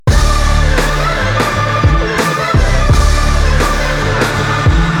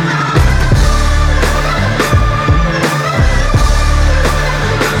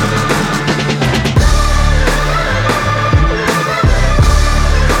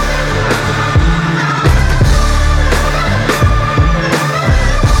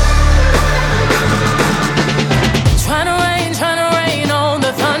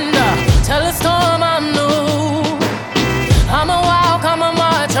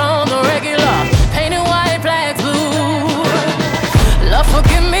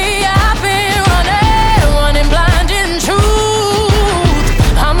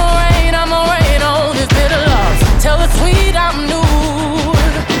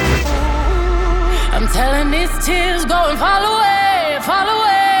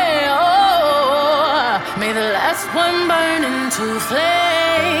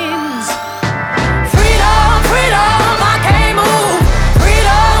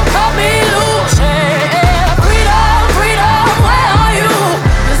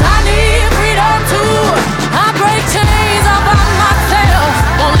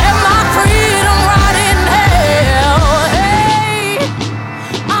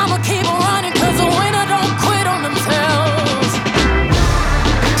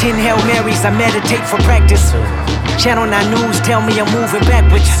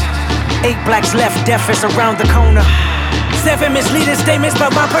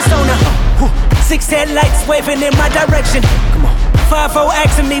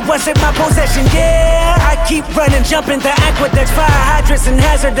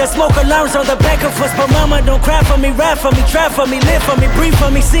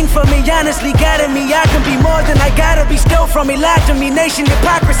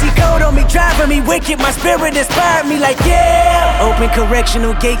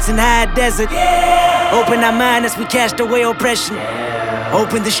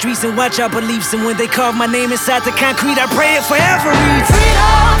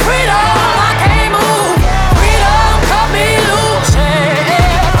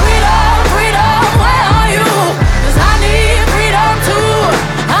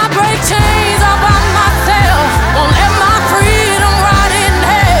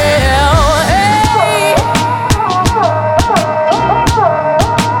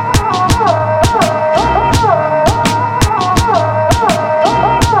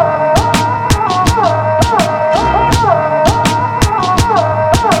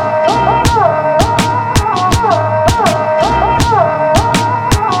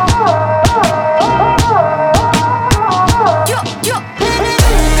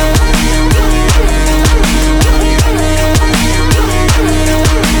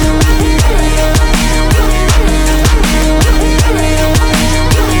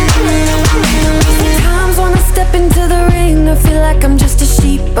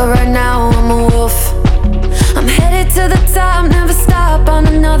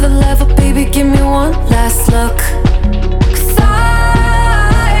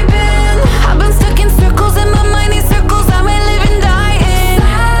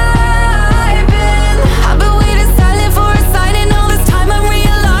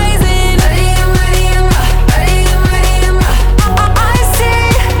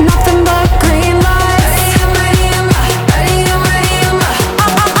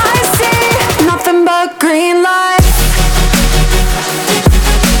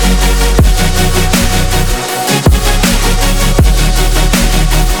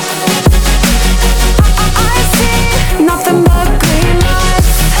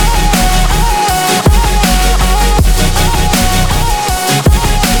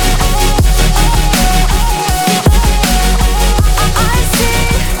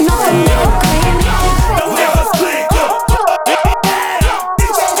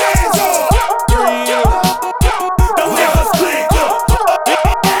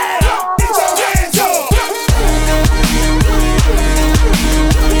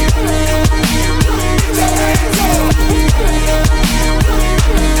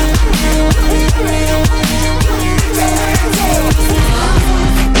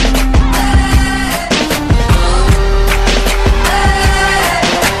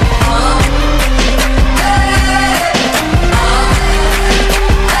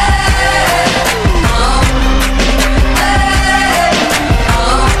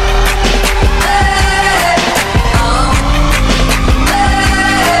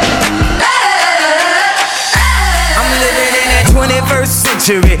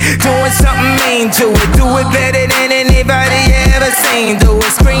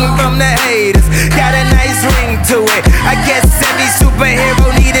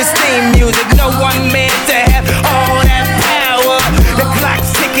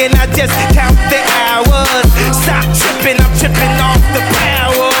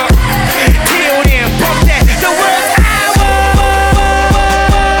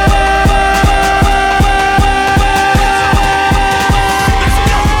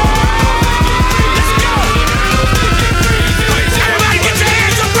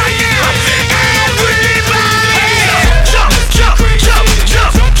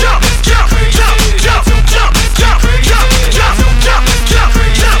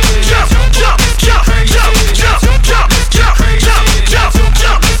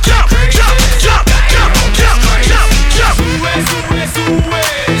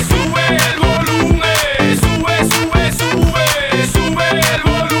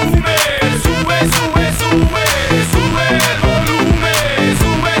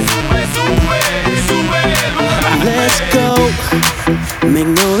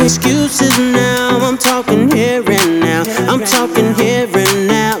talking here and now. I'm talking here and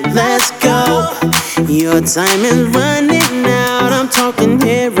now. Let's go. Your time is running out. I'm talking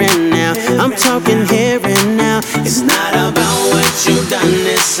here and now. I'm talking here and now. It's not about what you've done,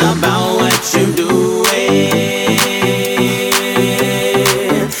 it's about what you doing.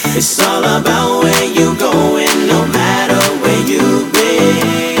 It's all about where you going, no matter where you've been.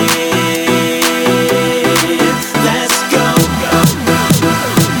 Let's go.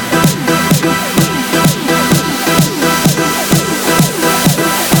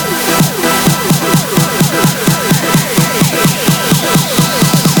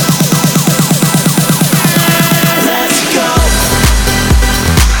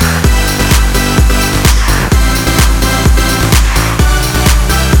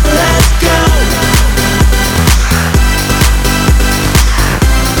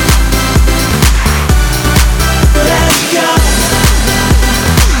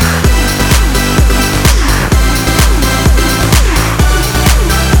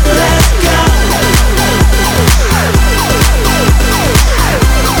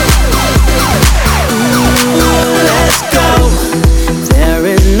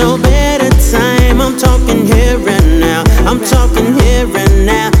 I'm talking here and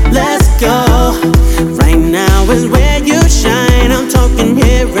now, let's go. Right now is where you shine. I'm talking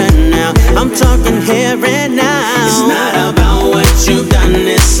here and now, I'm talking here and now. It's not about what you've done,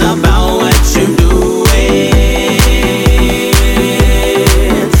 it's about what you doing.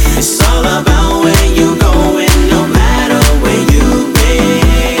 It's all about where you going, no matter where you've been.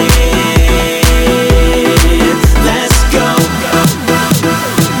 Let's go.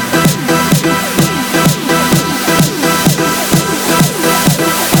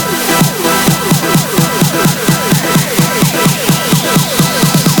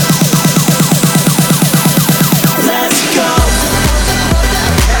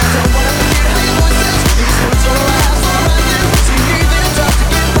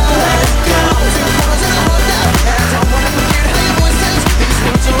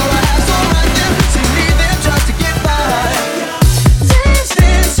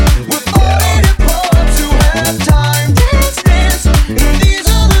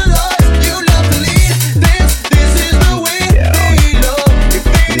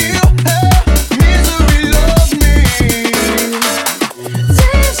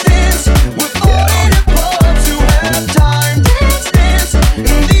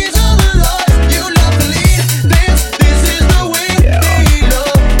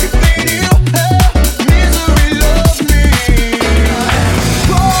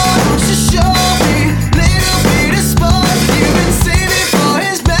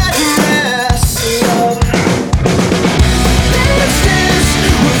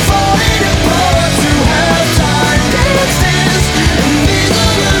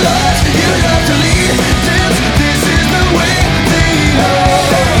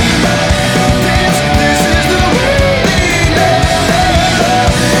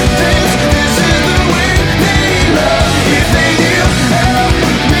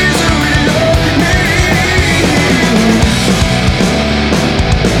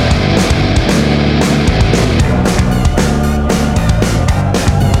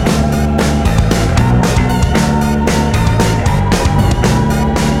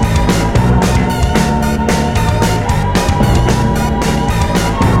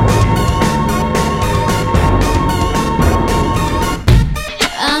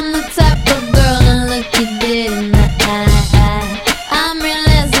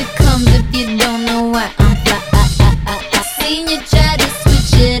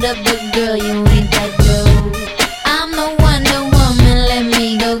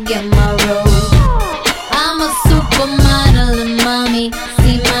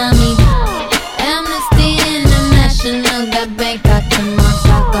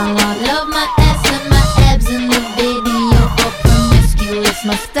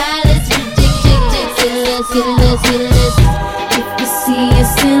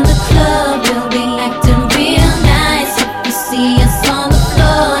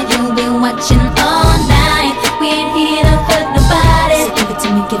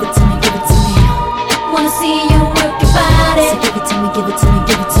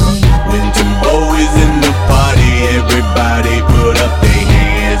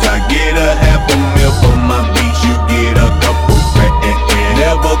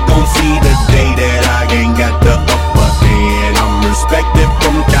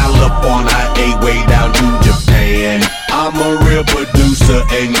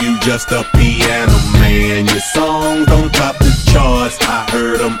 Just a piano man, your songs on top the charts, I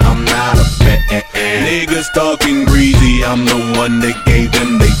heard them, I'm not a fan. Niggas talking greasy, I'm the one that gave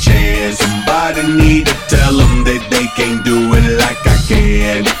them they chance. Somebody need to tell them that they can't do it like I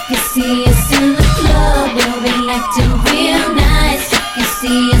can. You see us in the club, we'll be acting real nice. You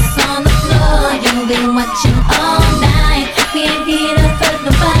see us on the floor, you'll be watching all night. We ain't here to hurt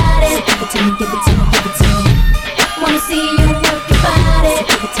nobody. So give it to me, give it to me, give it to me. Wanna see you work your body. So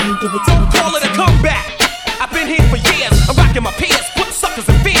give it to me, give it to me. Call it a comeback. I've been here for years. I'm rocking my peers, putting suckers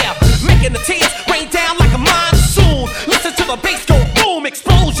in fear, making the tears rain down like a monsoon. Listen to the bass go boom,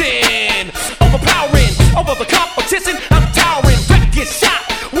 explosion, overpowering over the competition. I'm towering, wreck get shot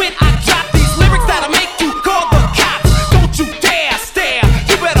when I drop these lyrics that'll make you call the cops. Don't you dare stare,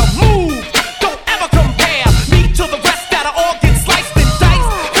 you better move. Don't ever compare me to the rest that'll all get sliced and diced.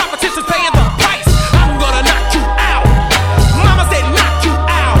 Competition's paying the price. I'm gonna knock you out. Mama said knock you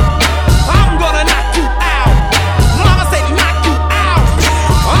out. I'm gonna knock you out. Mama said knock you out.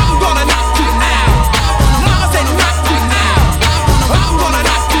 I'm gonna knock you out. Mama said knock you out. I'm gonna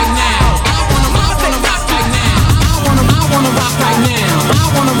knock you out. Mama said knock you out. I wanna rock right now. I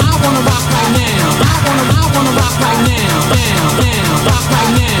wanna rock right now. I wanna rock right now. Now, rock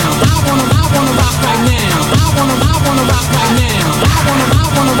right now. I wanna rock right now. I wanna rock right now. I wanna rock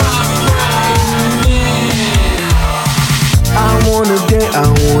right now. I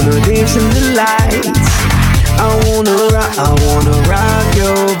wanna dance in the lights. I wanna rock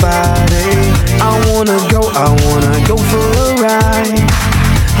your body. I wanna go for a ride.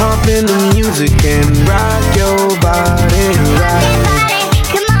 Hop in the music and rock your body, right?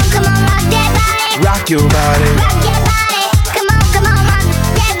 Come on, rock that body. Rock your body. Rock that body. Come on, rock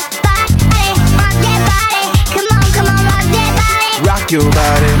that body. Rock that body. Come on, rock that body. Rock your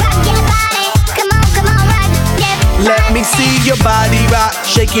body. Rock that body. Come on, rock that body. Let me see your body rock,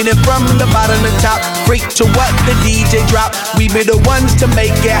 shaking it from the bottom to top. Freak to what the DJ drop. We be the ones to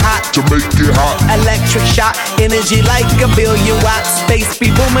make it hot. Electric shock, energy like a billion watts. Space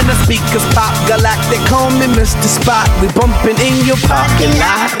be booming, the speakers pop. Galactic, call me Mr. Spot. We bumping in your parking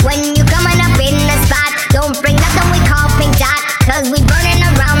lot. When you coming up in the spot, don't bring nothing we call pink dot, 'cause we burning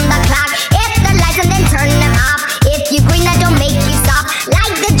around the clock. Hit the lights and then turn them off. If you green, that don't make you stop.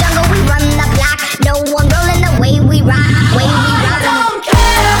 Like the jungle, we run the block. No one rolling the way we rock. Way we rock. I don't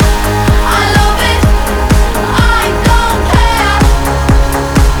care. I love it. I don't care.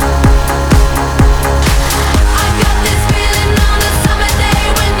 I got this feeling on a summer day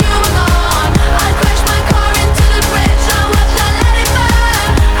when you were gone. I crashed my car into the bridge. I watched, I let it burn.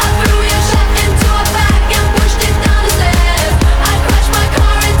 I threw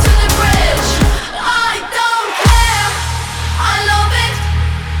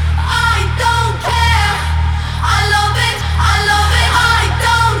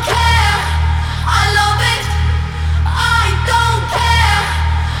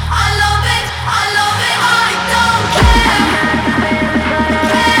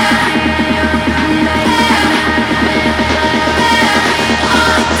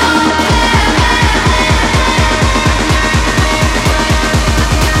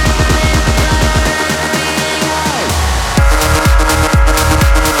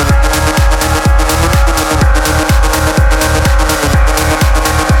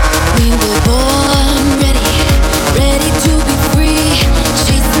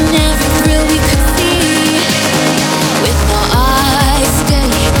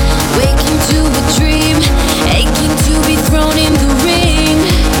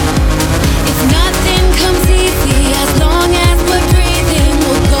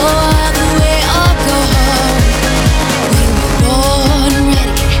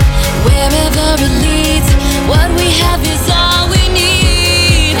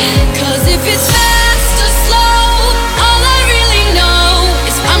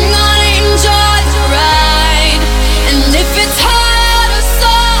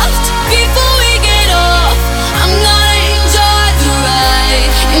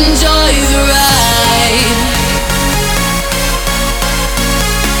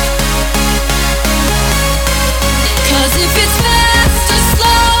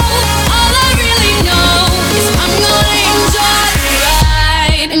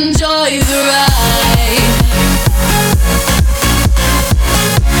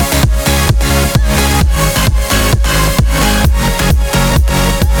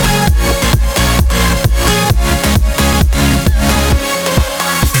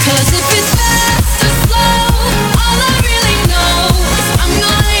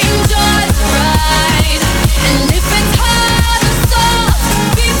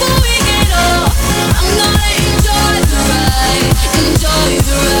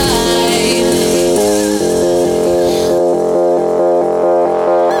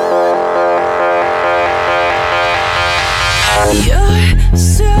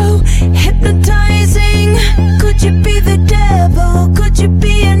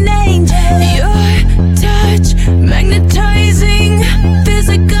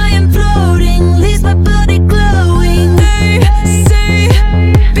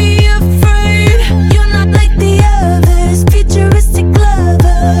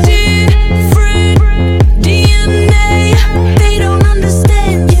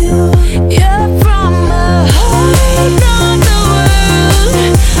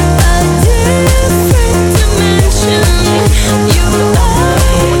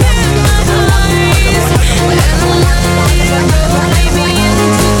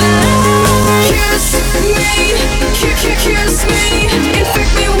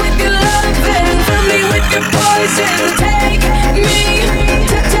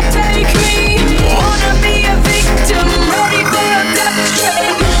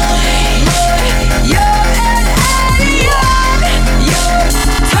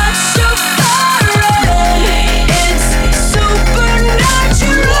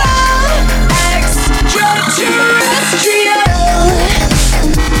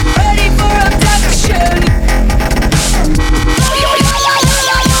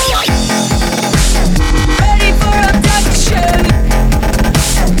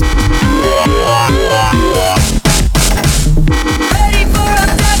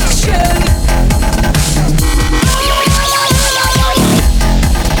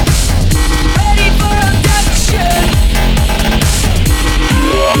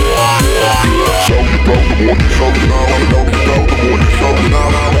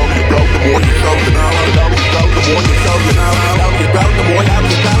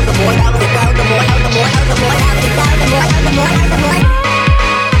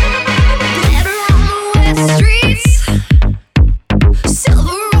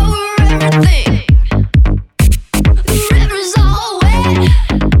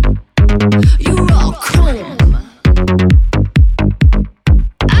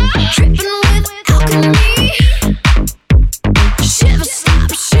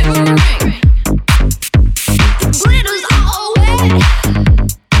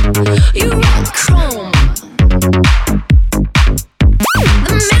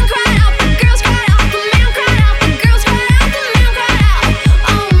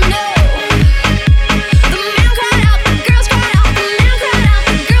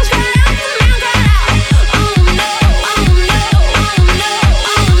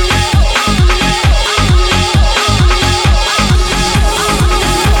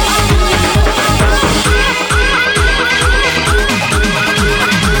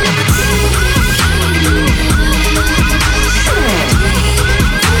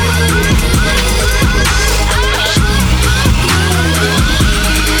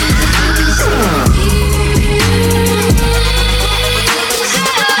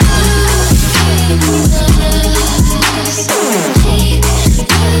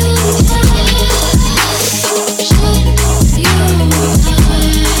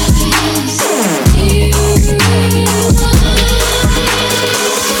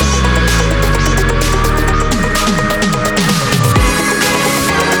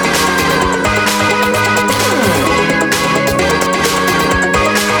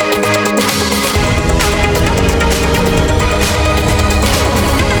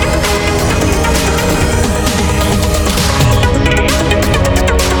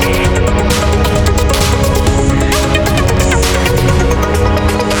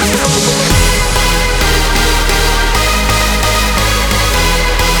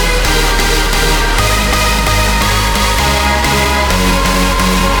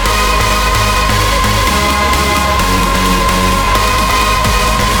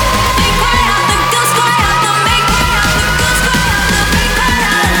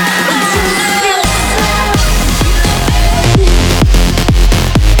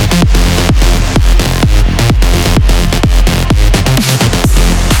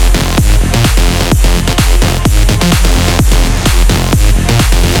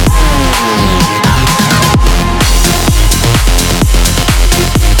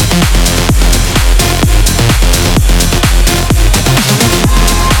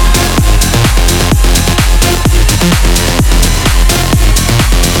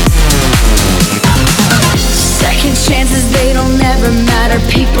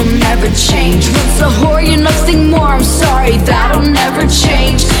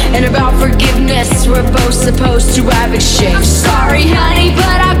Supposed to have exchanged. I'm sorry, honey,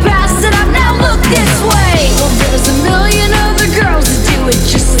 but I passed it up. Now look this way. Well, there's a million other girls that do it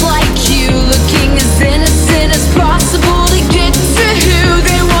just like you, looking as innocent as possible to get to who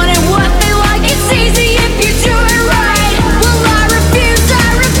they want and what they like. It's easy if you do it right. Well, I refuse, I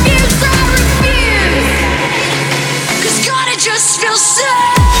refuse, I refuse. 'Cause God, it just feels so.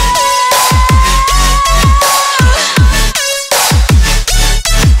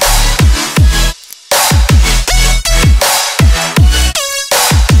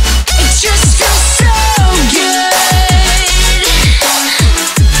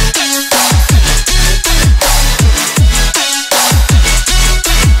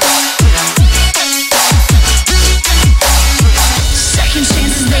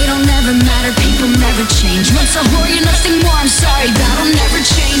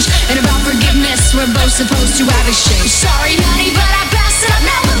 Supposed to have exchanged. Sorry, honey, but I passed it up.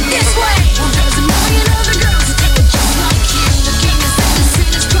 Now look this way. Well, there's a million other girls that do it just like you, looking as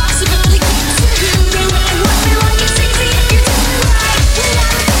innocent as possible to get to who they want and what they like. It's easy if you do it right. Well, I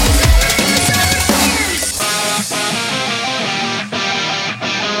refuse, I refuse, I refuse.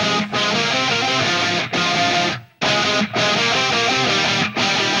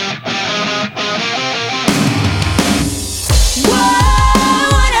 Whoa,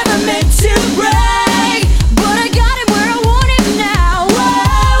 I never meant to break. But I got it where I want it now.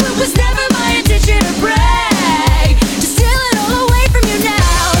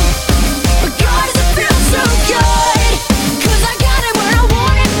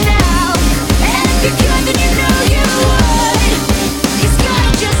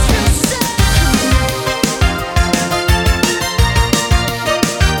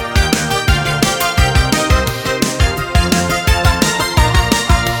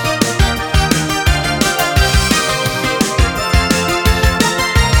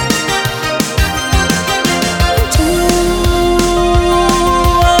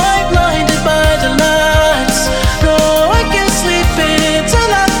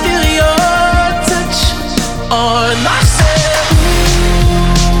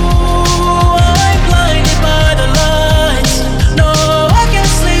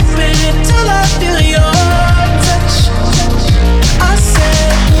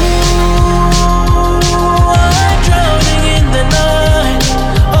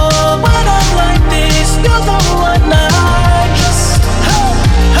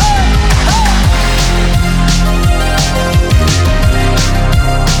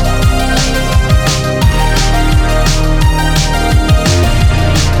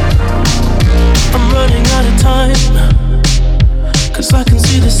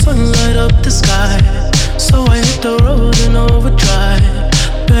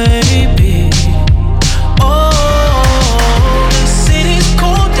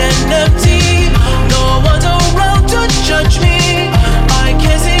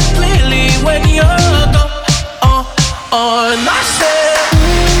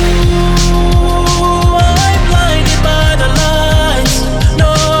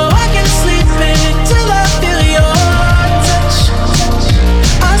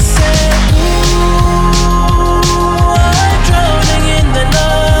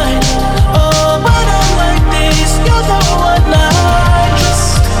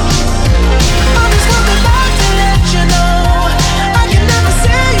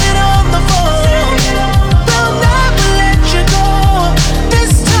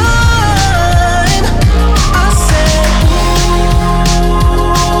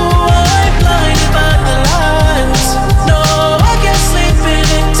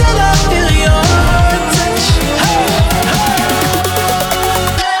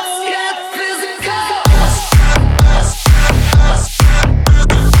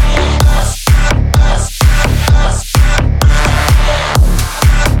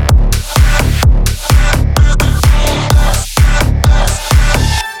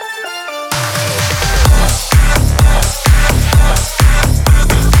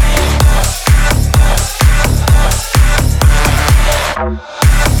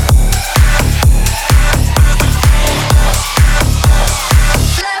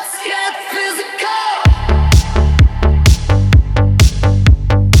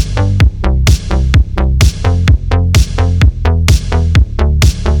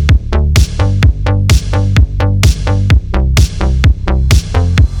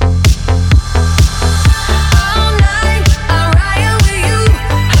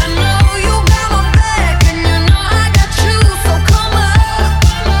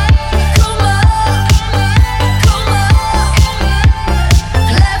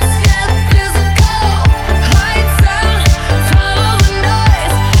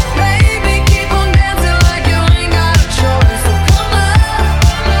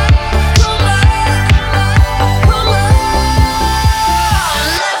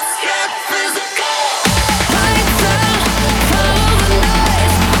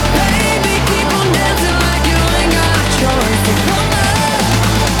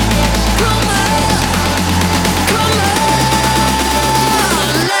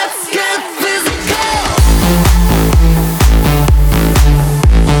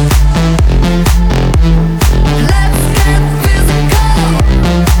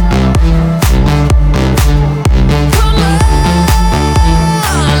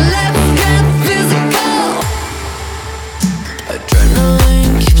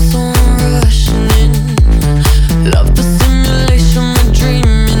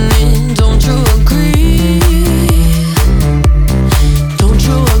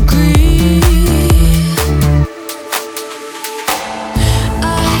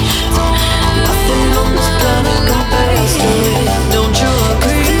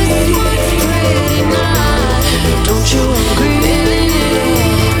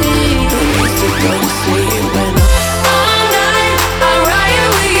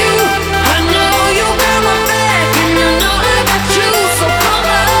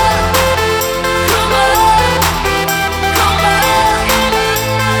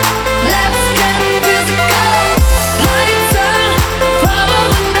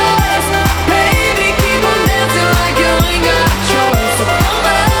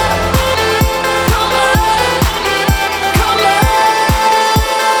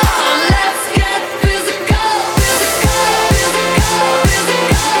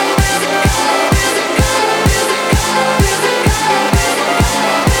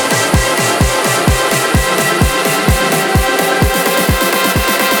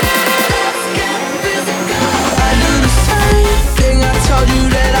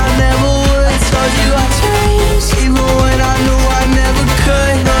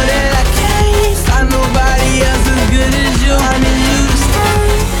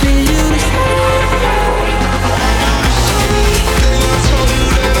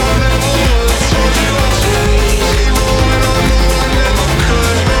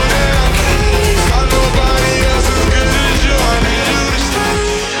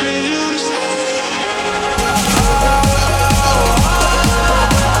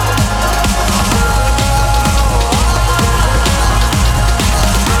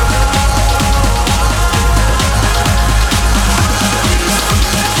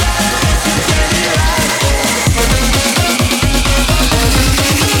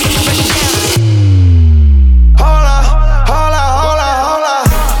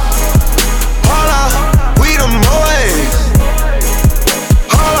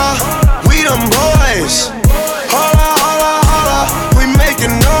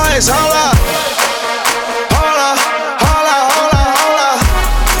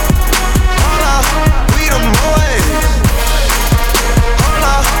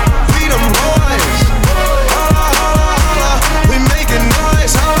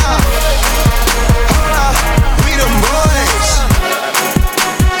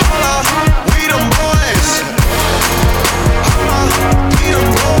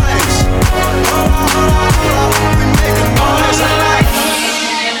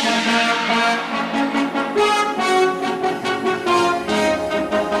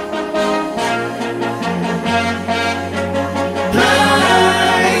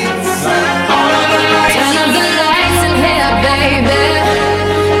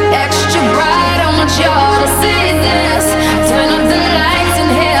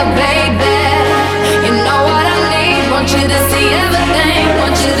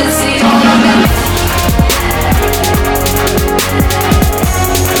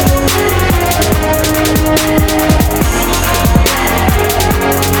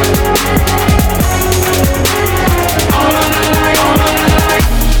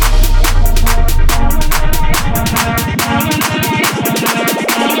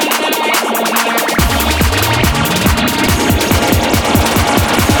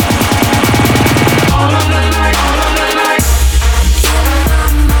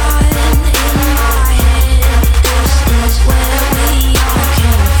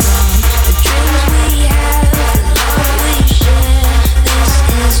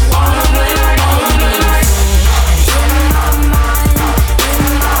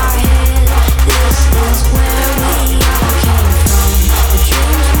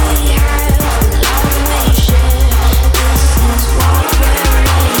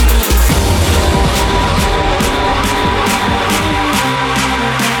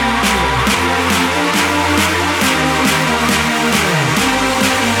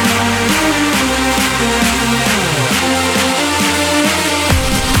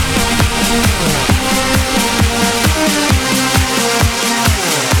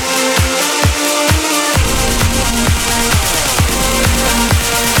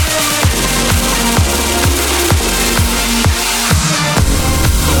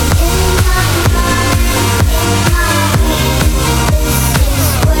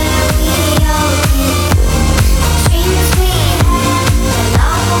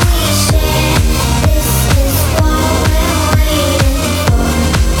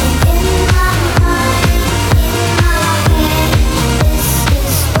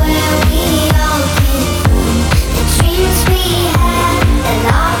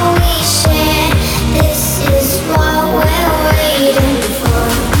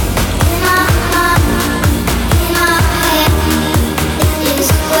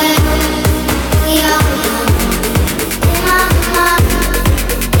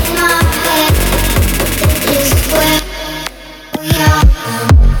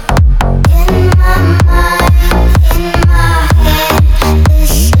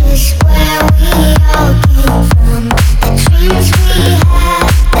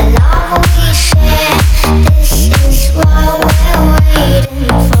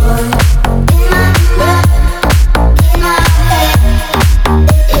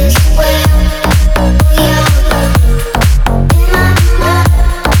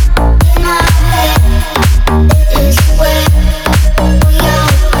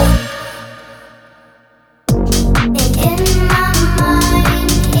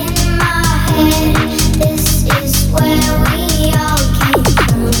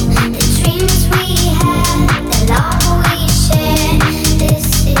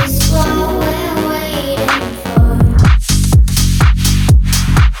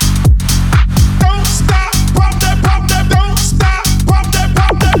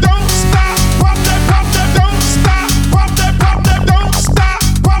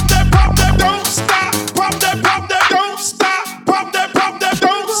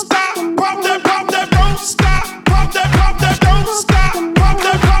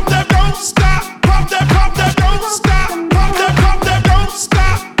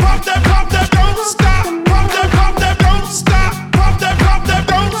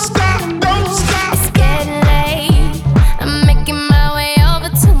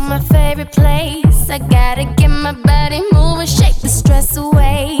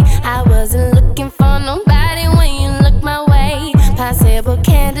 possible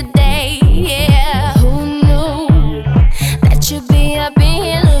candidate. Yeah, who knew that you'd be up in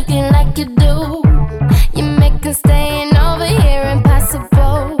here looking like you do? You make us staying over here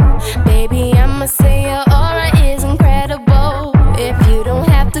impossible. Baby, I'ma say your aura is incredible. If you don't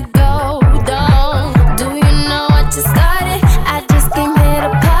have to go, don't. Do you know what you started? I just came here to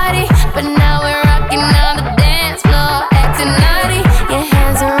party, but now we're rocking on the dance floor, acting naughty. Your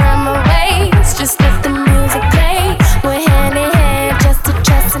hands around my waist, just let the music play. We're hand in hand, just to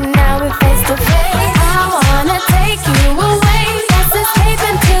trust, and now we're face to face. I wanna take you away, let's escape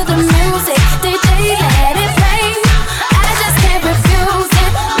into the music. DJ, let it play. I just can't refuse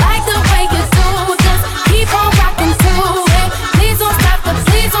it, like the way you do. Just keep on rocking to it. Please don't stop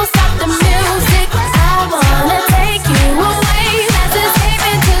the music. I wanna take you away, let's escape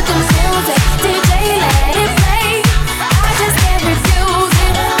into the music. DJ, let it play. I just can't refuse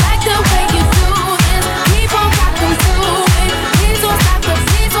it, like the way you do this. Keep on rocking to it. Please don't stop the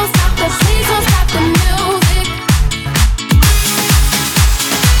music.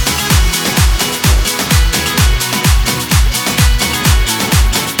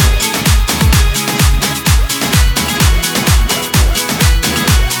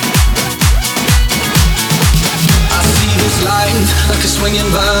 I see this light like a swinging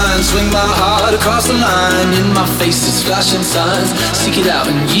vine. Swing my heart across the line. In my face is flashing signs. Seek it out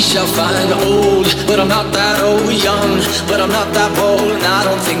and ye shall find. Old, but I'm not that old. Young, but I'm not that bold. And I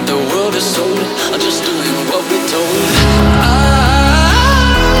don't think the world is sold. I'm just doing what we're told.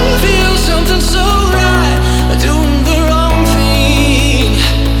 I feel something so right, doing the wrong thing.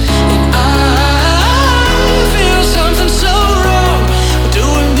 And I feel something so wrong,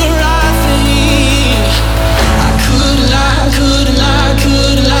 doing the right thing. I couldn't lie.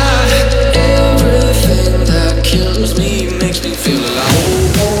 Everything that kills me makes me feel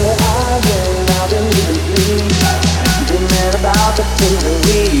alive. Been mad about the things that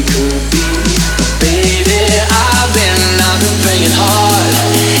we could be. Baby, I've been praying hard.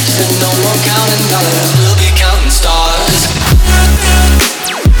 Said no more counting dollars, we'll be counting stars.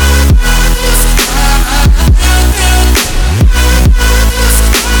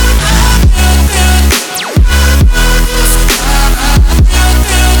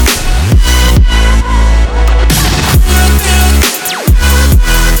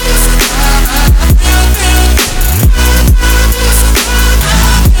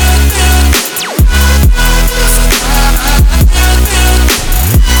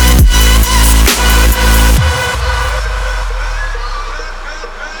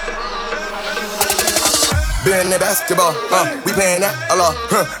 Been that basketball, we playing that a lot.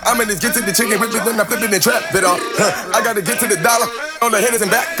 I'm in this get to the chicken whip it, then I flip it and trap it off. I gotta get to the dollar on the hitters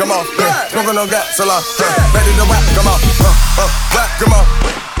and back, come on. Smoking on gas, a lot. Ready to whack, come on. Whack, come on.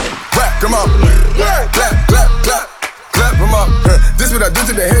 Whack, come on. Clap, clap, clap. Clap him up. This what I do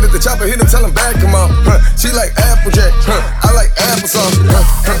to the head of the chopper. Hit him, tell him back, come on. She like Applejack. I like applesauce.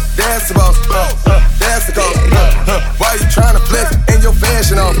 That's the boss. That's the cost. Why you tryna flex in your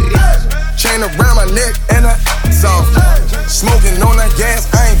fashion off? Chain around my neck and her soft. Smoking on that gas,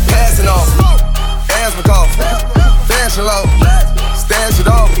 I ain't passing off. Asthma cough. Fashion low. Stash it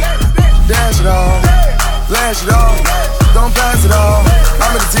off. Dash it off. Lash it off. Don't pass it off.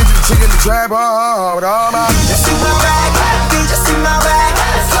 I'm in the teacher, the chicken, the trap, with all my. You see my bag, you just see my bag.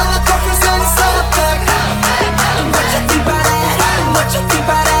 It's all the coffees and it's all the pack. What you think about that? What you think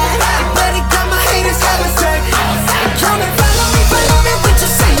about that? You better got my haters have a sack. Come and follow me with your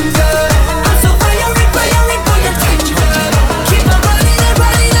same girl. I'm so fiery, boy, you're dangerous. Keep on running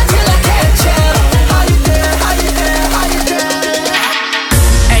until I catch you. How you there, how you there, how you there?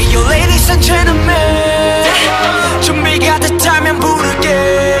 Hey yo ladies and gentlemen, 준비가 됐다면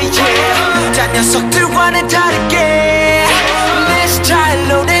부르게 yeah. 딴 녀석들과는 다르게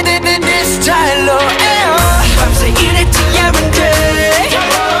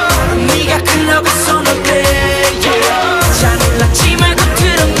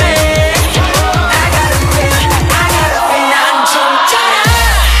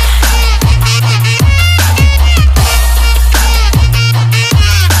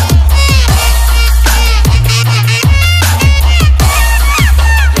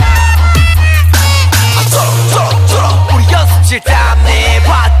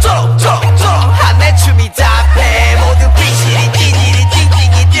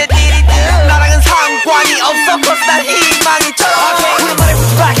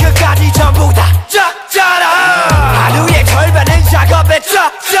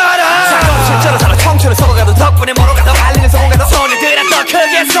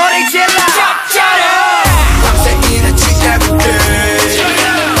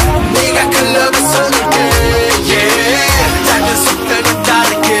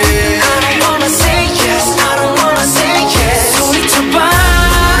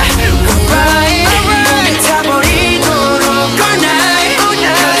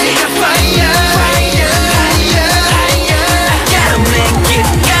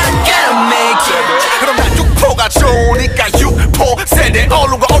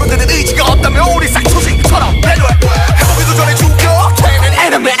언론과 어른들은 의지가 없다면 우리 싹초식처럼 배려해 해보기도 전에 죽여 걔는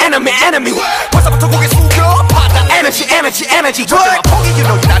enemy 벌써부터 고개 숙여 받아 energy 절대로 포기 you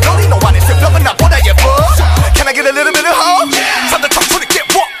know you're not lonely no one is a 병은 나보다 예뻐 Can I get a little bit of hope? 삶들 청춘이 get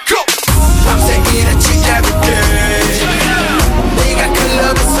walk up 밤새 일했지 everyday 네가 그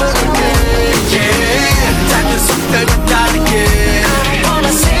love 속을게 yeah 작은 속들과 다르게 I don't wanna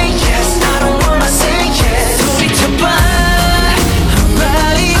say yes I don't wanna say yes 소리쳐봐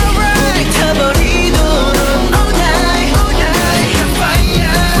alright 우리 타버리도록 all night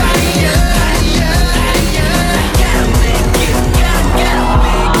fire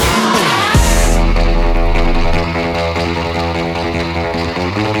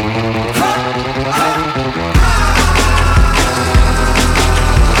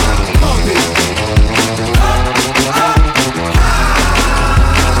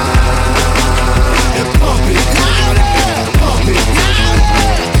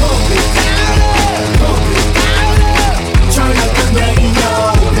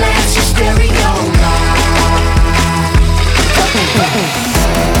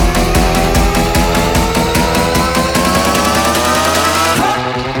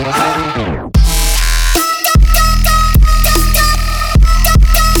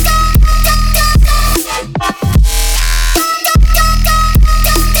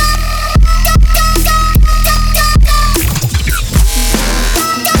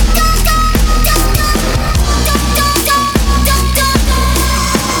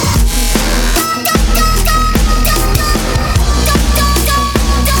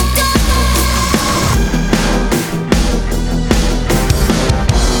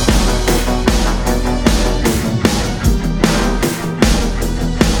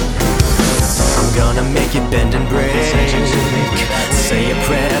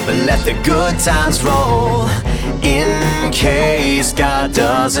times roll in case God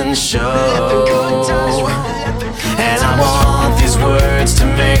doesn't show. And I want these words to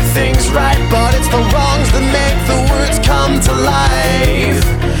make things right, but it's the wrongs that make the words come to life.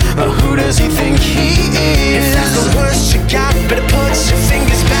 Who does he think he is? If that's the worst you got, better put your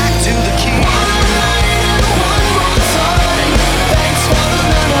fingers back to the key. One more time, thanks for the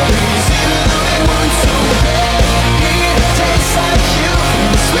memories, even though they weren't so bad. It tastes like you,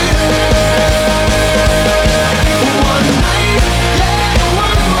 sweeter.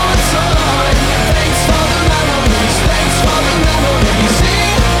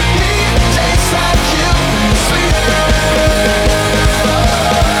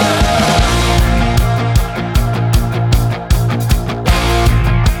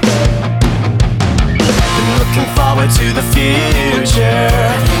 To the future,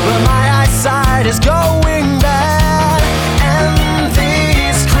 but my eyesight is going bad, and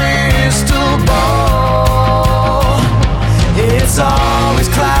this crystal ball, it's always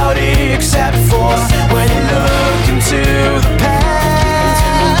cloudy except for when you look into the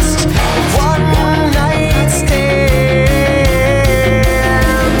past. One night stand,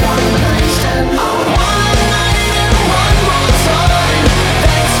 one night stand, one night and one more time.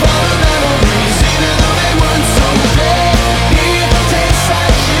 Thanks for the memories, even though they weren't so great. It tastes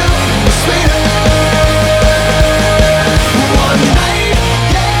like you, sweeter. One night,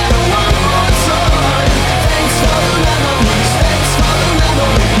 yeah, one more time. Thanks for the memories, thanks for the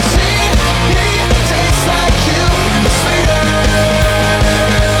memories. It tastes like you, sweeter.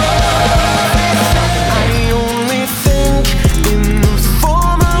 I only think in the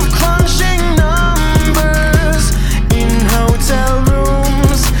form of crunching numbers in hotel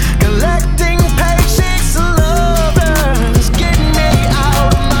rooms, collecting paychecks of lovers. Get me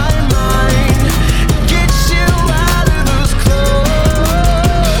out of my mind, get you out of those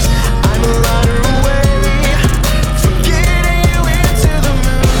clothes. I'm a runner away from getting you into the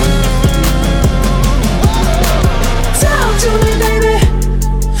moon. Talk to me, baby.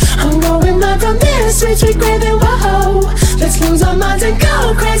 I'm going mad from this sweet, sweet gravy. Whoa, let's lose our minds and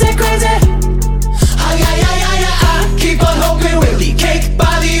go crazy, crazy. I keep on hoping we'll be cake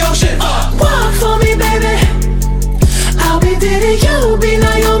by the ocean. Walk for me, baby. I'll be Diddy, you'll be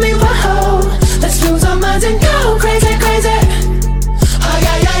Naomi. Whoa, let's lose our minds and go crazy, crazy.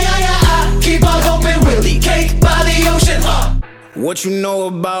 I keep on hoping we'll be cake by the ocean. What you know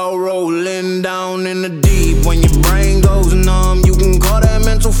about rolling down in the deep? When your brain goes numb, you can call that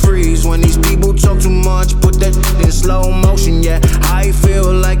mental freeze. When these people talk too much, put that in slow motion. Yeah, I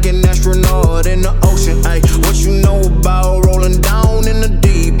feel like an astronaut in the ocean. Ay, what you know about rolling down in the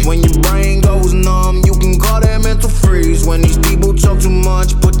deep? When your brain goes numb, you can call that mental freeze. When these people talk too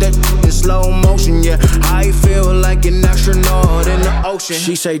much, put that in slow motion. Yeah, I feel like an astronaut in the ocean. motion.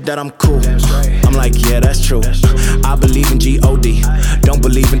 She say that I'm cool. I'm like, yeah, that's true. I believe in G-O-D, don't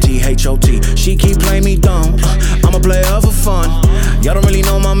believe in T-H-O-T. She keep playing me dumb, I'm a player for fun. Y'all don't really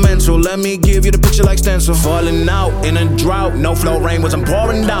know my mental, let me give you the picture like stencil. Falling out in a drought, no flow, rain wasn't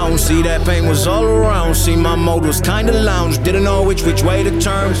pouring down. See, that pain was all around, see, my mode was kinda lounge. Didn't know which way to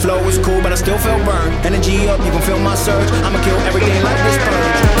turn, flow was cool, but I still felt burned. Energy up, you can feel my surge, I'ma kill everything like this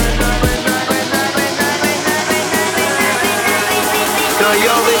purge. You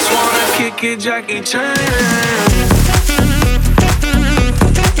always wanna kick it, Jackie Chan.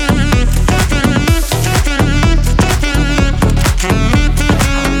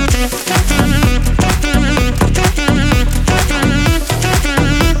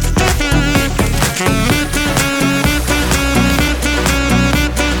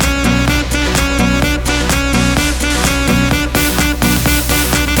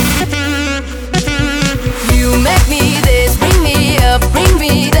 Bring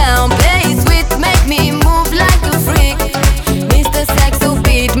me down, play it sweet, make me move like a freak. Mr.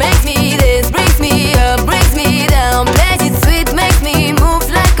 Saxobeat makes me this, brings me up, brings me down, play it sweet, makes me move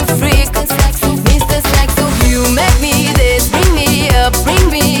like a freak. Mr. Saxobeat, you make me this, bring me up, bring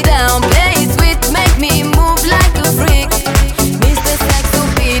me down, play it sweet, make me move like a freak. Mr.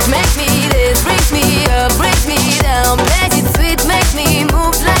 Saxobeat makes me this, brings me up, brings me down, play it sweet, makes me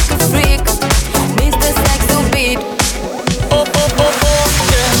move like a freak. Mr. Saxobeat.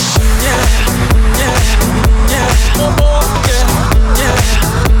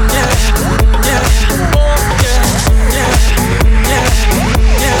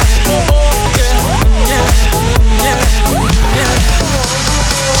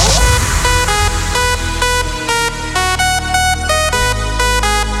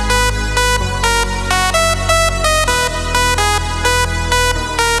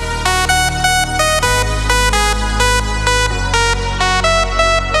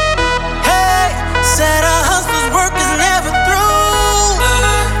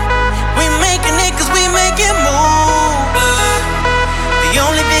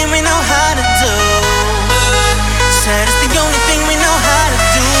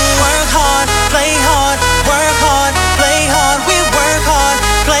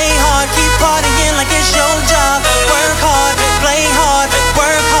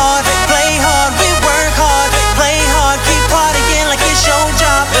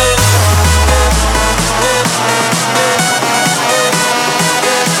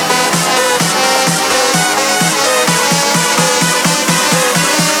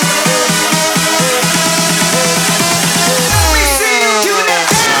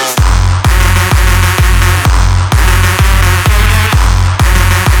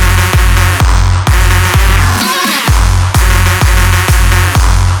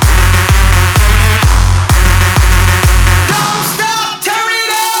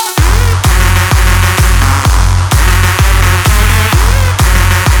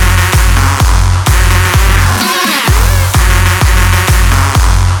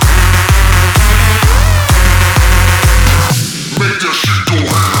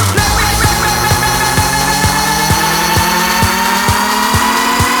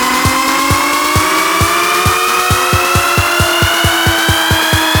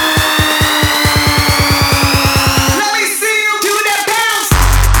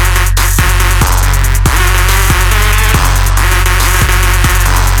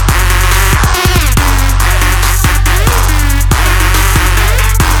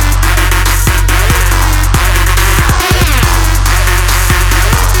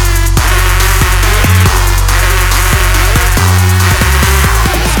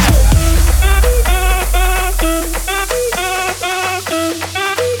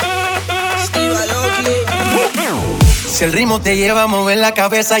 Si el ritmo te lleva a mover la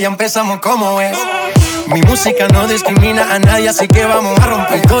cabeza, ya empezamos como es. Mi música no discrimina a nadie, así que vamos a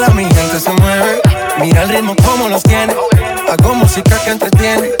romper. Toda mi gente se mueve, mira el ritmo como los tiene. Hago música que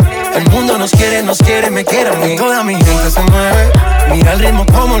entretiene. El mundo nos quiere, me quiere a mí. Toda mi gente se mueve, mira el ritmo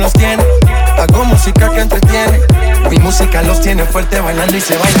como los tiene. Hago música que entretiene. Mi música los tiene fuerte bailando y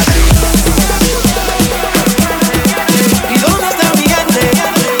se baila así. ¿Y dónde está mi gente?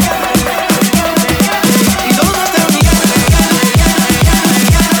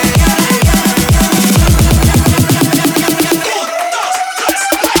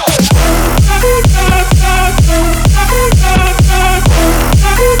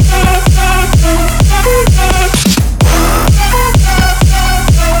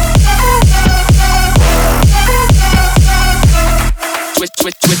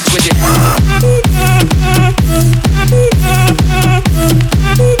 Switch it.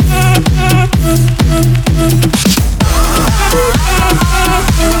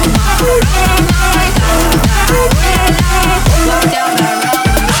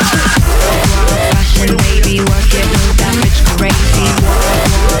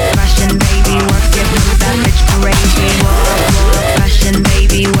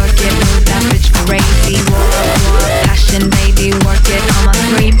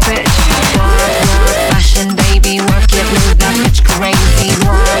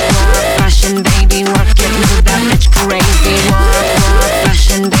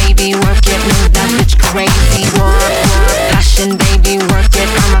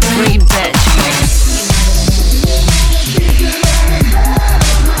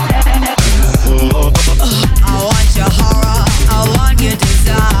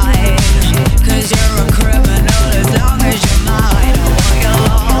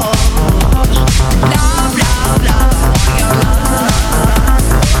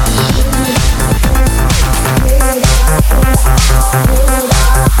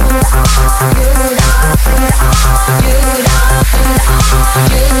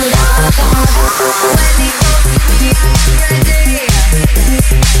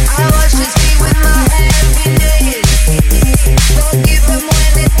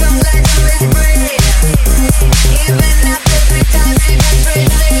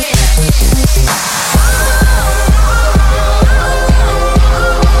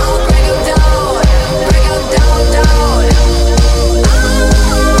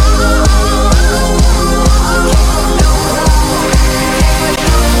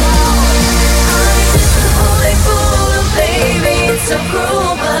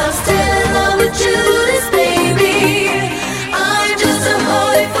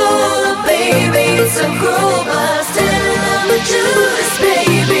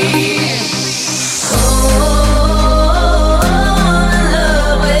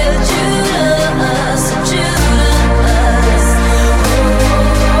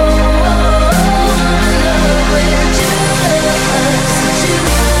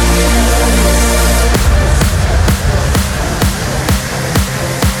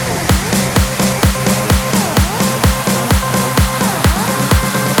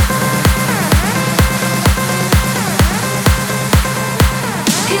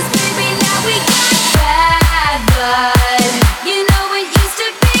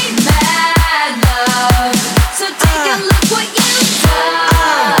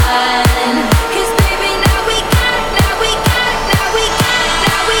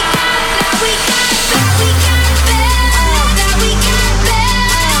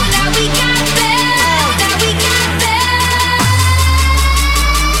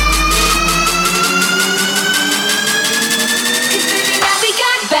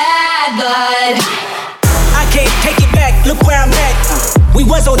 look where I'm at. We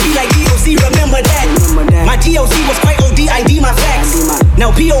was OD like DOC, remember that. My DOC was quite OD, ID my facts.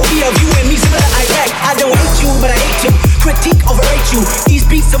 Now POV of you and me similar Iraq. I don't hate you, but I hate you. Critique overrate you. These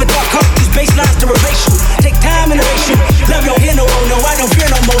beats of a dark cup, these bass lines to erase you. Take time and erase you. Love don't hear no more, no, I don't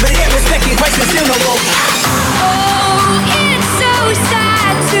fear no more. But yeah, respect it, quite sincere no more. Oh, it's so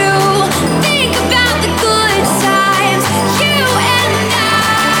sad to think about the good times, you and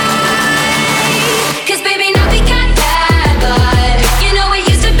I. 'Cause baby, now we got bad blood. You know it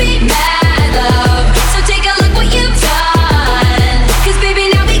used to be mad love. So take a look what you've done. 'Cause baby,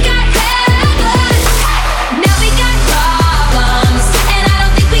 now we got bad blood. Now we got problems, and I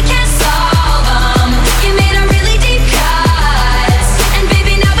don't think we can solve them. You made them really deep cuts, and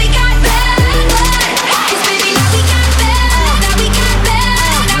baby, now we got bad blood. 'Cause baby, now we got bad, now we got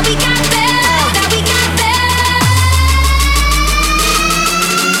bad, now we got bad, now we got bad.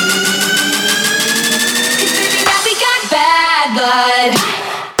 'Cause baby, now we got bad blood.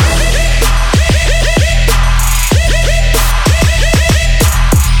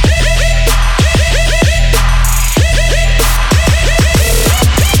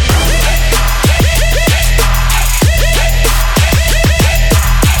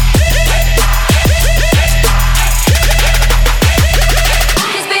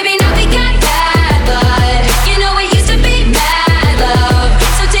 Cause baby, now we got bad blood. You know it used to be mad love.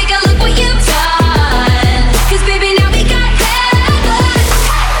 So take a look what you've done. Cause baby, now we got bad blood.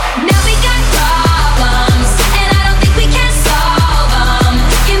 Now we got problems, and I don't think we can solve them.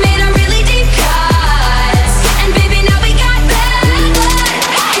 You made them really deep cuts, and baby, now we got bad blood.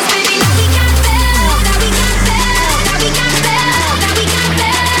 Cause baby, now we got bad, now we got bad, now we got bad, now we got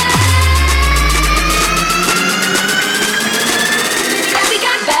bad. Now we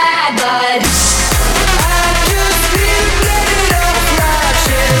got bad blood.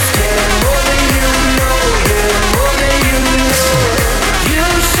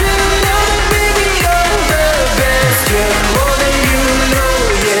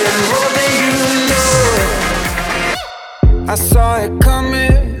 I saw it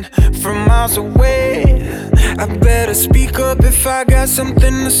coming from miles away. I better speak up if I got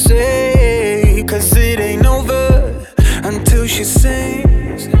something to say. 'Cause it ain't over until she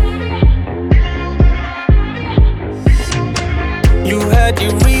sings. You had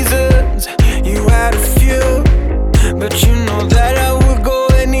your reasons, you had a few, but you know that I would go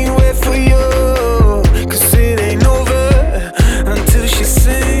anywhere for you. 'Cause it ain't over until she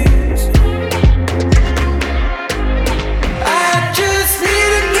sings. I just need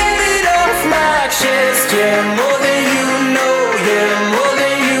to get it off my chest. Yeah, more than you know. Yeah, more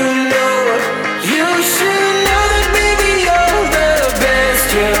than you know. You should know that, baby, you're the best.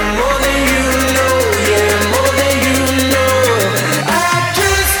 Yeah, more than you know. Yeah, more than you know. I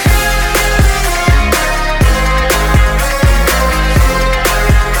just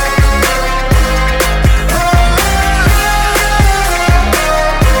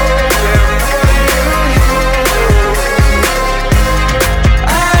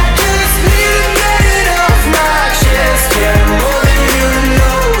need to get it off my chest. Yeah, more than you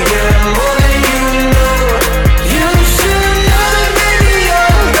know. Yeah, more than you know. You should know that, baby,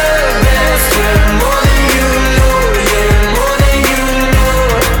 you're the best. Yeah, more than you know. Yeah, more than you know.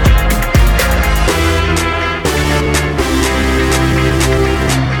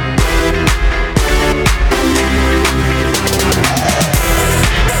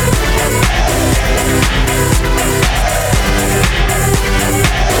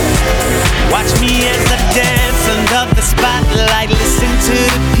 Watch me as I dance under the spotlight. Listen to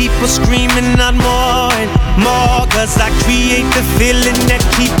the people screaming out more and more. 'Cause I create the feeling that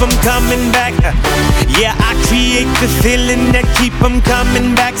keep them coming back. Yeah, I create the feeling that keep them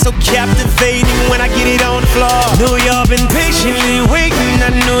coming back. So captivating when I get it on the floor. Know y'all been patiently waiting.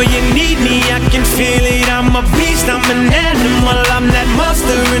 I know you need me, I can feel it. I'm a beast, I'm an animal. I'm that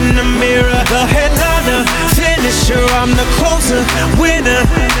monster in the mirror. The headliner, finisher, I'm the closer, winner.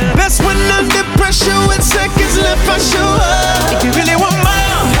 Best when under pressure with seconds left, I show up. If you really want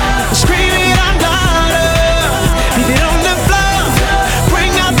more, scream it out louder. Leave it on the floor,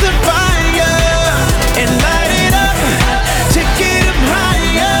 bring out the fire and light it up, take it up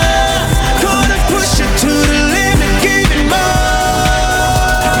higher. Gonna push it to the limit, give it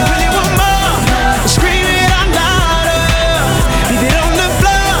more. If you really want more, scream it out louder. Leave it on the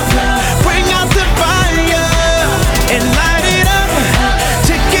floor, bring out the fire and light it up,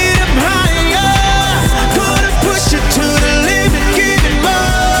 take it up higher. Gonna push it to the limit, give it more.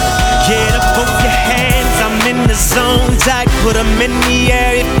 Get up off your hands, I'm in the zone tight. Put 'em in the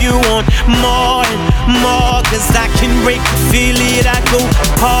air if you want more and more, cause I can break it, feel it, I go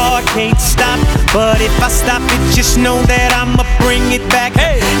hard, can't stop. But if I stop it, just know that I'ma bring it back.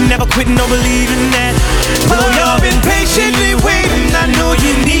 Hey, never quit, no believing that. Oh, y'all been patiently waiting, I know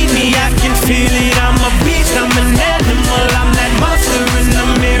you need me, I can feel it. I'm a beast, I'm an animal, I'm that monster in the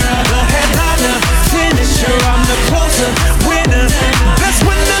mirror. The headliner, finisher, I'm the closer, winner. That's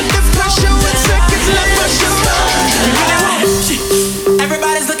when under pressure with seconds left for sure.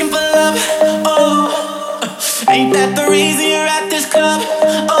 Everybody's looking for love, oh. Ain't that the reason you're at this club,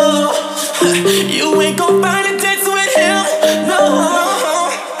 oh. You ain't gon' find a dance with him, no.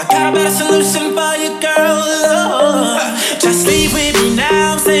 I got a better solution for you, girl, oh. Just leave with me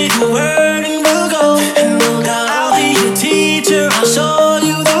now, say the word and we'll go. I'll be your teacher, I'll show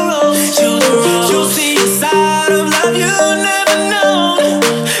you the ropes. You'll see a side of love you never known.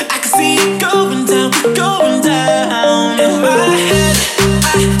 I can see it going down, going down. In my head,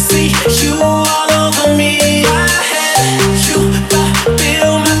 I see you all over me. I had you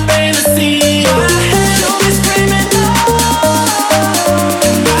fulfill my fantasy. I had you be screaming oh.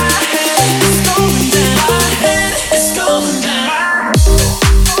 In my head, it's going down. My head, it's going down.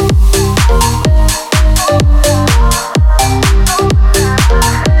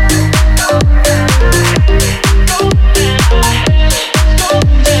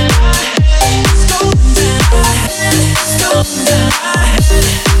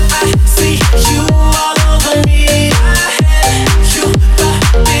 I see you all over me. I had you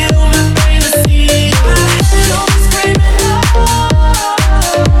fulfill my fantasy. I had you screaming oh.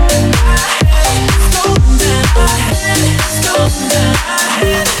 It's going down. It's going down.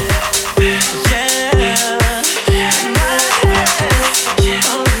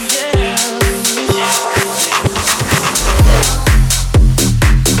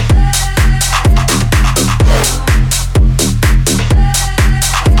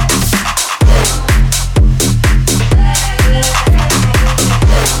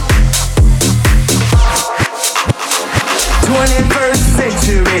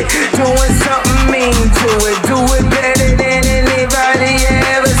 Doing something mean to it, do it better than anybody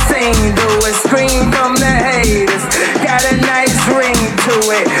ever seen. Do it, scream from the haters, got a nice ring to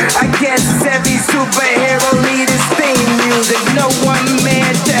it. I guess every superhero need his theme music. No one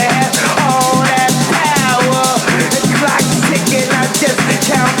man to have all that power. The clock's ticking, I just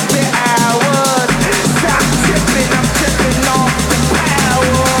count the hours. Stop tripping, I'm tripping off the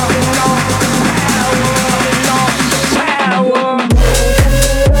power. Off the power, off the power.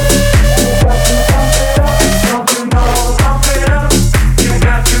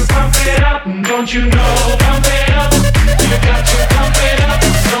 Don't you know, pump it up. You got to pump it up.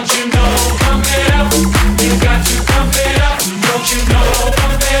 Don't you know, pump it up. You got to pump it up. Don't you know,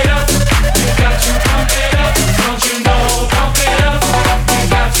 pump it up. You got to pump it up. Don't you know, pump it up. You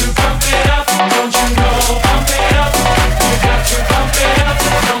got to pump it up. Don't you know, pump it up. You got to pump it up.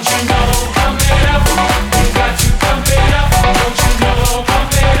 Don't you know, pump it up. You got to pump it up. Don't you know, pump it up. You got to pump it up. Don't you know,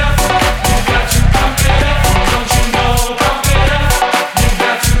 pump it up. You got to pump it up. Don't you know, pump it up. You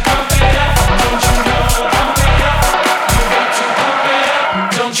got to pump it up. Don't you know, pump it up. You got to pump it up.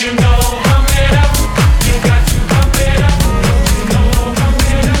 Don't you know, pump it up.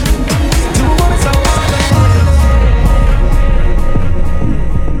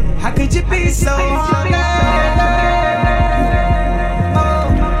 How could you be so honest?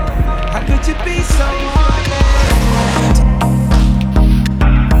 How could you be so honest?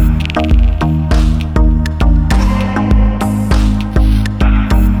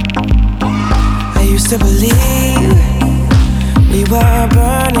 I used to believe we were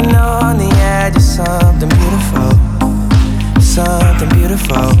burning on the edge of something beautiful, something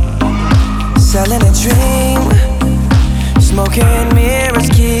beautiful. Selling a dream, smoking mirrors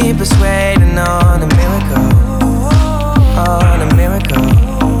keep us waiting on a miracle, on a miracle.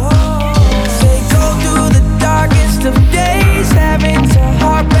 They go through the darkest of days, having to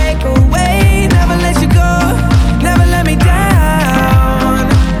heartbreak away. Never let you go, never let me down.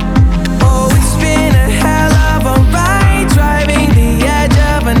 Oh, it's been a hell of a ride, driving the edge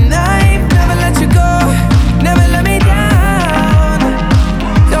of a knife. Never let you go, never let me down.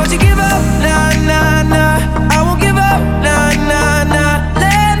 Don't you give up, nah, nah, nah. I won't give up, nah, nah, nah.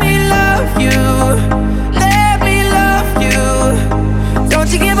 Let me love you.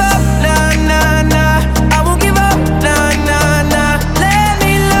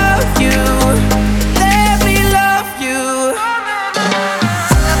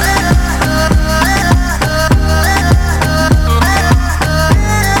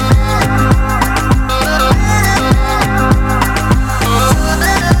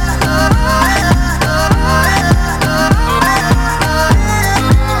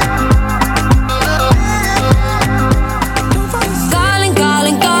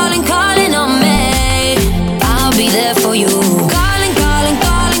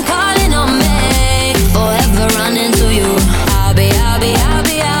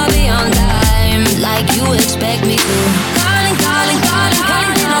 Calling, calling, calling,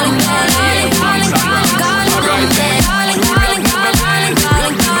 calling on me. Calling, calling, calling on me. Calling, calling, calling, calling,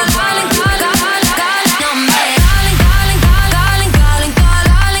 calling, calling, calling, calling on me. Calling, calling, calling,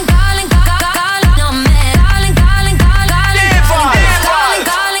 calling, calling, calling, calling on me. Calling, calling, calling,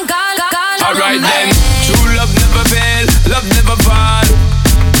 calling, calling. Alright then, true love never fail, love never fall.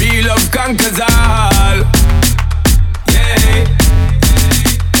 Real love conquers all. Yeah.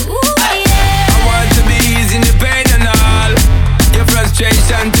 I want to be easing the pain and all. Your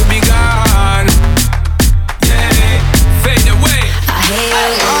frustration to be gone. Yeah. Fade away.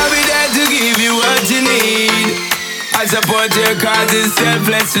 I'll be there to give you what you need. I support your causes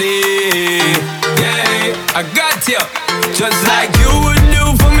selflessly. Yeah. I got you, just like you would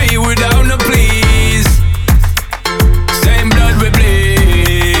do for me without no please. Same blood we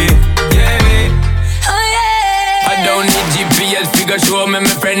bleed. Yeah. I don't need GPS figure show me my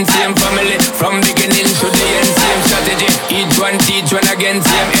friends, same family. From beginning to the end, same strategy. Each one teach one again,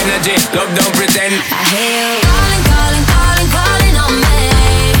 same energy. Love don't pretend. I hear you calling, calling, calling, calling on me.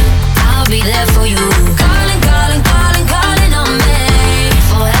 I'll be there for you. Calling, calling, calling, calling on me.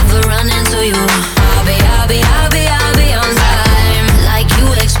 Forever running to you. I'll be on time, like you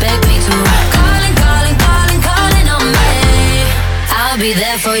expect me to. Calling, calling, calling, calling on me. I'll be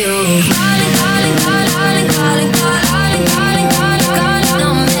there for you. Calling, calling, calling, calling, calling, calling, calling, calling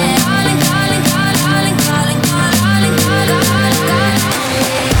on me. Calling, calling, calling, calling, calling, calling, calling on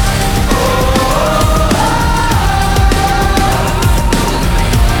me.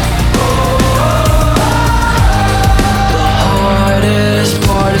 Hardest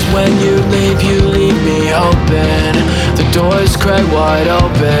part is when you leave me open. The doors crack wide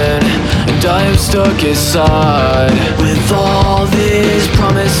open, and I am stuck inside. With all these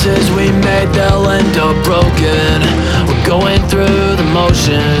promises we made, they'll end up broken. We're going through the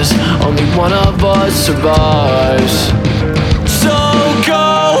motions, only one of us survives. So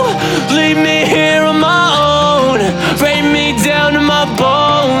go, leave me here on my own. Break me down to my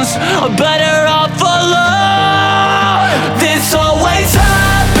bones. I'm better off alone. This always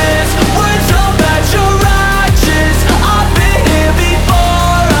happens. We're so bad, you're righteous. I've been here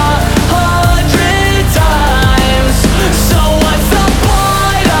before 100 times. So what's the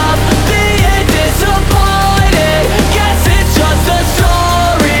point of being disappointed? Guess it's just a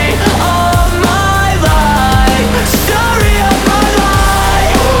story of my life. Story of my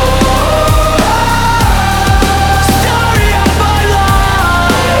life. Story of my life.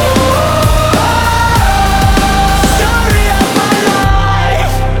 Story of my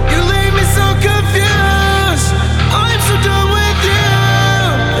life. You leave me so confused. I'm so done with you.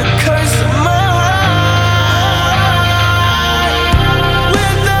 The curse of my heart.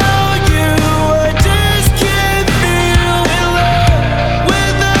 Without you, I just can't feel in love.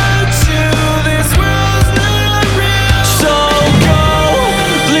 Without you, this world's not real. So go,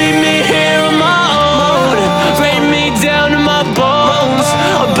 leave me here on my own. Break me down to my bones.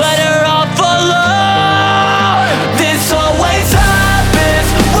 I'm better off alone. This always happens.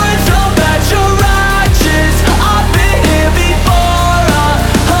 We're so bad, you're righteous. I've been here before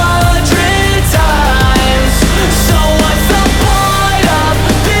 100 times. So what's the point of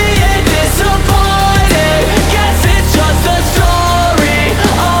being disappointed? Guess it's just a story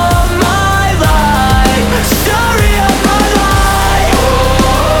of my life. Story of my life.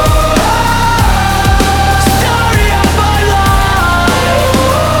 Story of my life.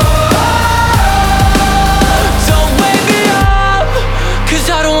 Don't wake me up, 'cause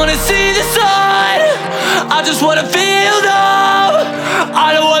I don't wanna see the sun. I just wanna feel love. I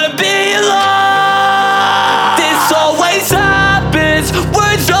don't wanna be alone. This always happens.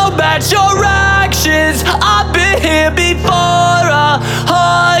 Words don't match your actions. I've been here before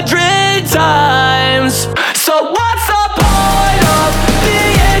 100 times. So what's the point of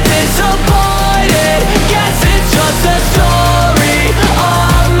being disappointed? Guess it's just a story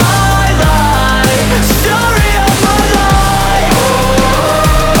of my life. Story of my life.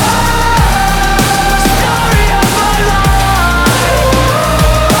 Story of my life.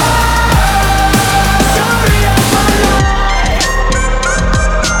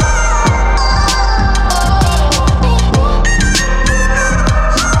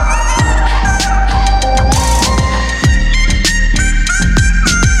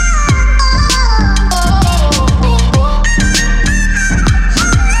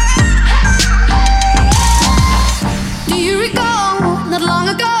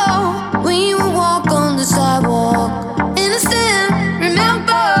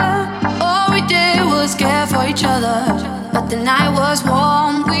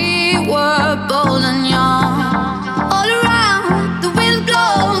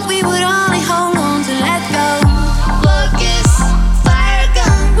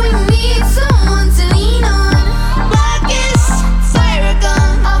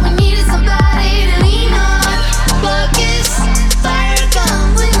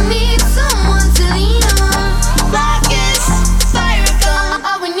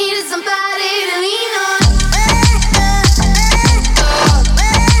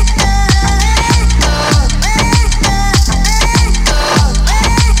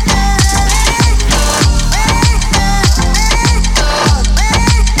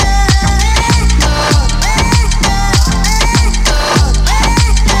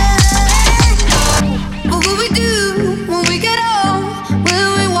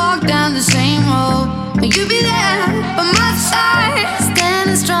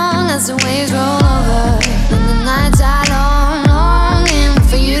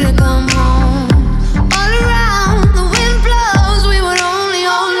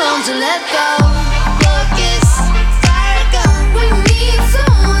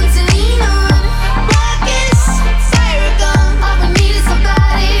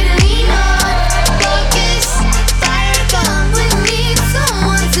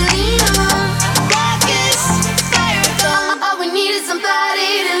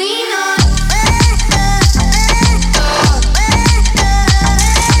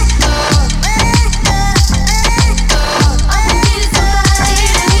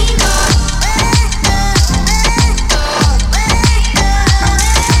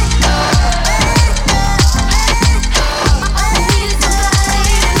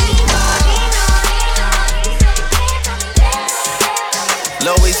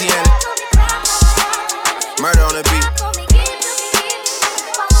 Louisiana. Murder on the beat.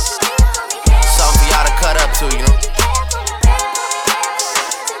 Something for y'all to cut up to, you know.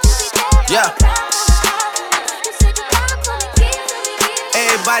 Yeah.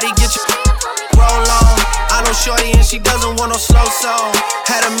 Everybody get your roll on. I know shorty and she doesn't want no slow song.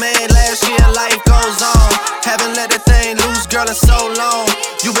 Had a man last year, life goes on. Haven't let that thing loose, girl, in so long.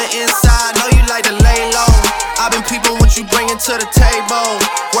 You been inside, know you like to lay low. I've been peeping what you bringing to the table.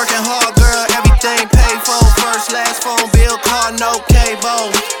 Working hard, girl, everything paid for. First, last phone bill, car, no cable.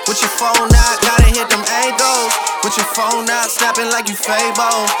 With your phone out, gotta hit them angles. With your phone out, snapping like you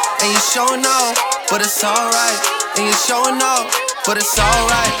Fable. And you showing off, but it's alright. And you showing off, but it's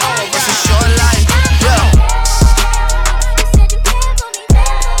alright. It's a short life, yeah.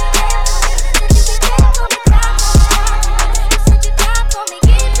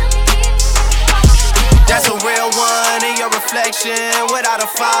 That's a real one in your reflection. Without a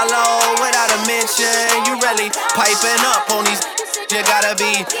follow, without a mention. You really piping up on these. You gotta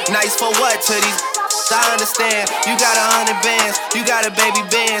be nice for what to these. I understand. You got 100 bands, you got a baby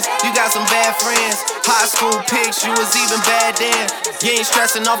bands, you got some bad friends. High school pics, you was even bad then. You ain't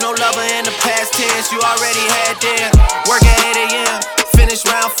stressing off no lover in the past tense. You already had them. Work at 8 a.m., finish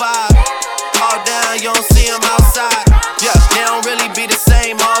round 5. All down, you don't see them outside. Yeah, they don't really be the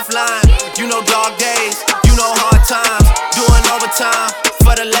same offline. You know dog days, you know hard times. Doing overtime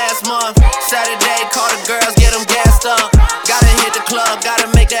for the last month. Saturday, call the girls, get them gassed up. Gotta hit the club,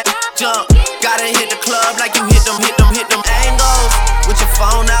 gotta make that jump. Gotta hit the club like you hit them angles. With your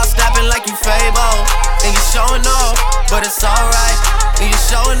phone out, snapping like you Fable. And you showing off, but it's alright. And you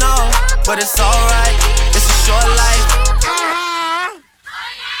showing off, but it's alright. It's a short life.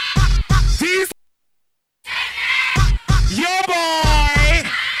 Yo boy,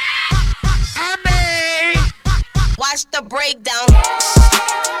 I may watch the breakdown.